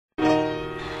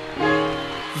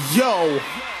Yo,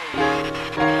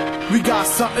 we got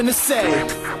something to say.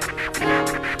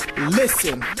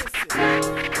 Listen.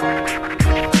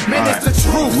 Man, it's the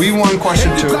truth. We won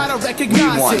question 2. We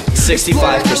won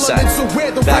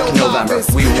 65%. Back in November,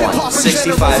 we won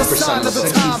 65% of the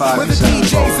vote.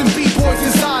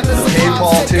 The paid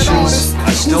politicians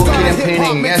are still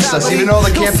campaigning against us, even though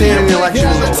the campaign in the election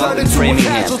is over. In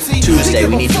Framingham. Tuesday,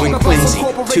 we need you in Quincy.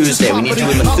 Tuesday, we need you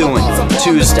in Methuen.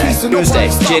 Tuesday,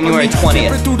 January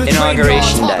 20th,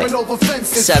 Inauguration Day.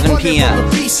 7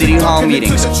 p.m. City Hall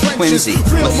meetings. Quincy,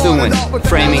 Methuen,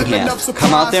 Framingham.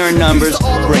 Come out there in numbers.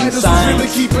 Bring signs.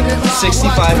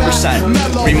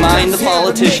 65%. Remind the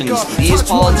politicians, these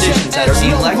politicians that are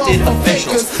elected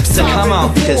officials, to come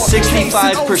out because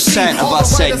 65% of us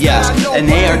said yes, and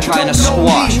they are trying to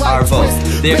squash our vote.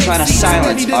 They are trying to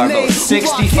silence our vote.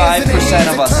 65%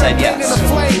 of us said yes.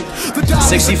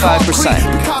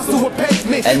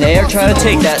 65%. And they are trying to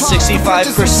take that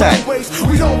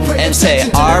 65% and say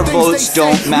our votes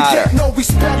don't matter.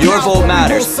 Your vote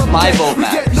matters. My vote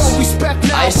matters.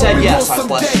 I said yes on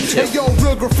question 2.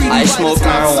 I smoke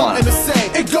marijuana.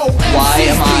 Why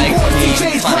am I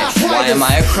being punished? Why am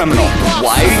I a criminal?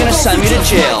 Why are you gonna send me to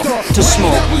jail to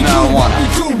smoke marijuana?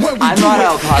 I'm not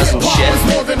out causing shit.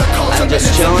 I'm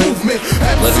just chilling,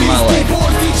 living my life.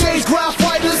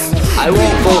 I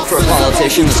won't vote for a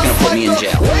politician that's gonna put me in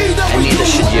jail, and neither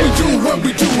should you.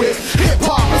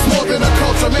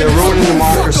 They're ruining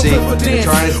democracy. They're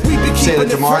trying to say that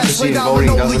democracy and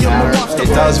voting doesn't matter. It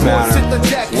does matter.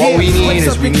 What we need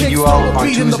is we need you out on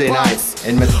Tuesday night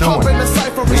in Methuen.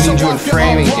 We need you in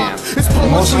Framingham.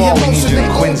 And most of all, we need you in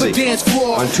Quincy.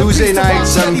 On Tuesday night,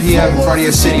 7 p.m. in front of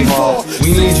your City Hall,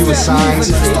 we need you with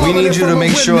signs. We need you to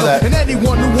make sure that, to let the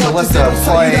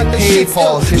paid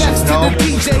politicians know,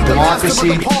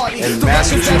 democracy in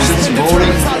Massachusetts,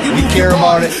 voting, we care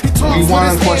about it. We won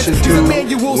on question 2.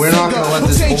 We're not going to let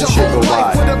this bullshit go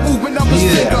by. Be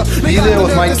there. Be there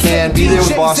with Mike Can. Be there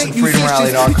with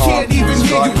BostonFreedomRally.com.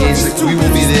 Scott Gacek, we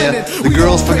will be there. The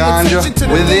Girls for Ganja,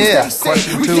 we're there.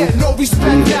 Question 2.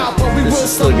 This is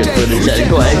still good footage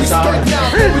anyway.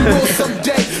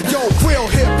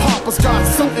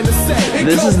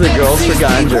 This is the Girls for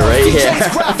Ganja right here.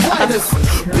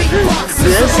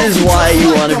 This is why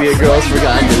you want to be a Girls for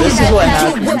Ganja. This is what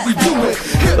happened.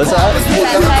 What's that?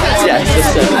 Yes, this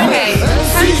is okay.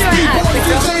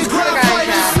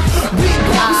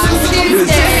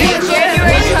 Tuesday,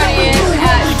 January 20th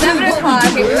at 7 o'clock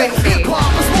in Quincy.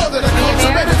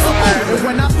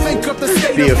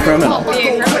 Be a criminal. Be a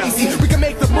criminal.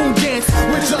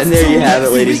 And there you have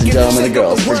it, ladies and gentlemen, the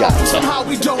Girls for Ganja.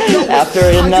 After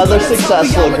another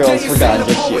successful Girls for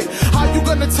Ganja shoot. How you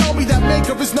gonna tell me that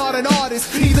makeup is not an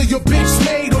artist? Either you're bitch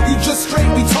made or you just straight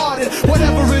retarded.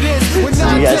 Whatever it is. Do you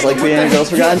guys like being a Girls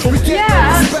for Ganja?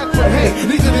 Yeah.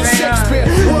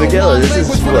 Micaela, this is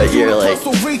what you're like.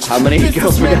 How many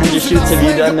Girls for Ganja shoots have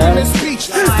you done now? That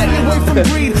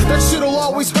shit'll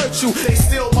always hurt you. They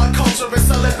steal my culture and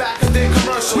sell it back in their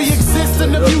commercials. We exist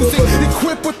in the music,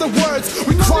 equipped with the words.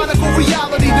 We chronicle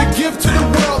reality to give to the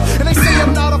world. And they say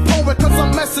I'm not a poet cause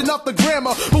I'm messing up the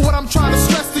grammar. But what I'm trying to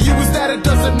stress to you is that it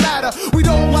doesn't matter. We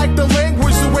don't like the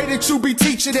language the way that you be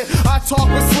teaching it. I talk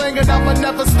with slang and I'ma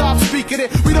never stop speaking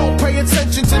it. We don't pay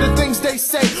attention to the things they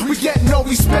say. We get no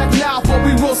respect now, but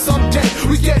we will someday.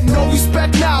 We get no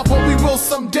respect now, but we will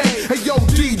someday. Hey yo,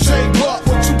 DJ, what?